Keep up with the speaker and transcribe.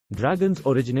Dragons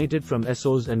originated from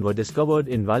Essos and were discovered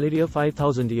in Valyria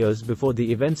 5,000 years before the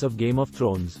events of Game of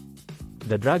Thrones.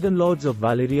 The Dragon Lords of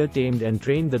Valyria tamed and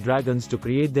trained the dragons to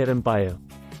create their empire.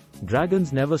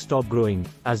 Dragons never stop growing,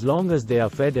 as long as they are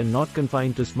fed and not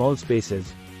confined to small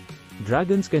spaces.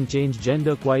 Dragons can change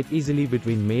gender quite easily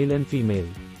between male and female.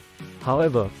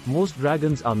 However, most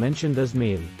dragons are mentioned as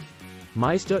male.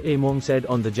 Meister Aemon said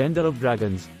on the gender of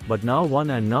dragons, but now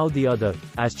one and now the other,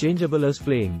 as changeable as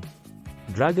flame.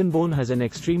 Dragonbone has an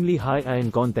extremely high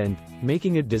iron content,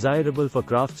 making it desirable for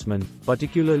craftsmen,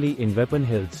 particularly in weapon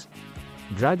hilts.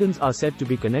 Dragons are said to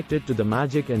be connected to the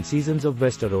magic and seasons of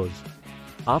Westeros.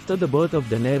 After the birth of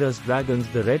Daenerys' dragons,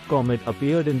 the Red Comet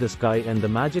appeared in the sky and the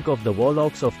magic of the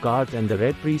warlocks of Karth and the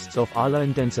Red Priests of Ala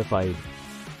intensified.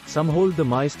 Some hold the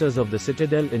Meisters of the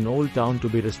Citadel in Old Town to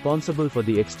be responsible for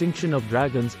the extinction of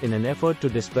dragons in an effort to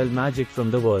dispel magic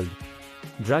from the world.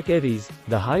 Dracarys,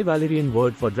 the High Valyrian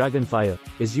word for dragonfire,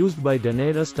 is used by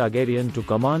Daenerys Targaryen to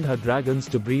command her dragons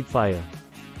to breathe fire.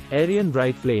 Aerion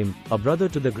Brightflame, a brother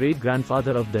to the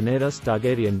great-grandfather of Daenerys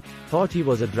Targaryen, thought he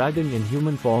was a dragon in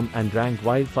human form and drank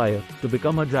wildfire to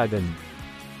become a dragon.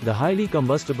 The highly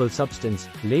combustible substance,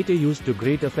 later used to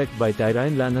great effect by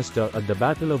Tyrion Lannister at the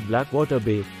Battle of Blackwater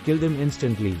Bay, killed him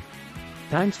instantly.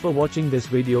 Thanks for watching this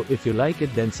video. If you like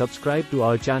it, then subscribe to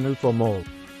our channel for more.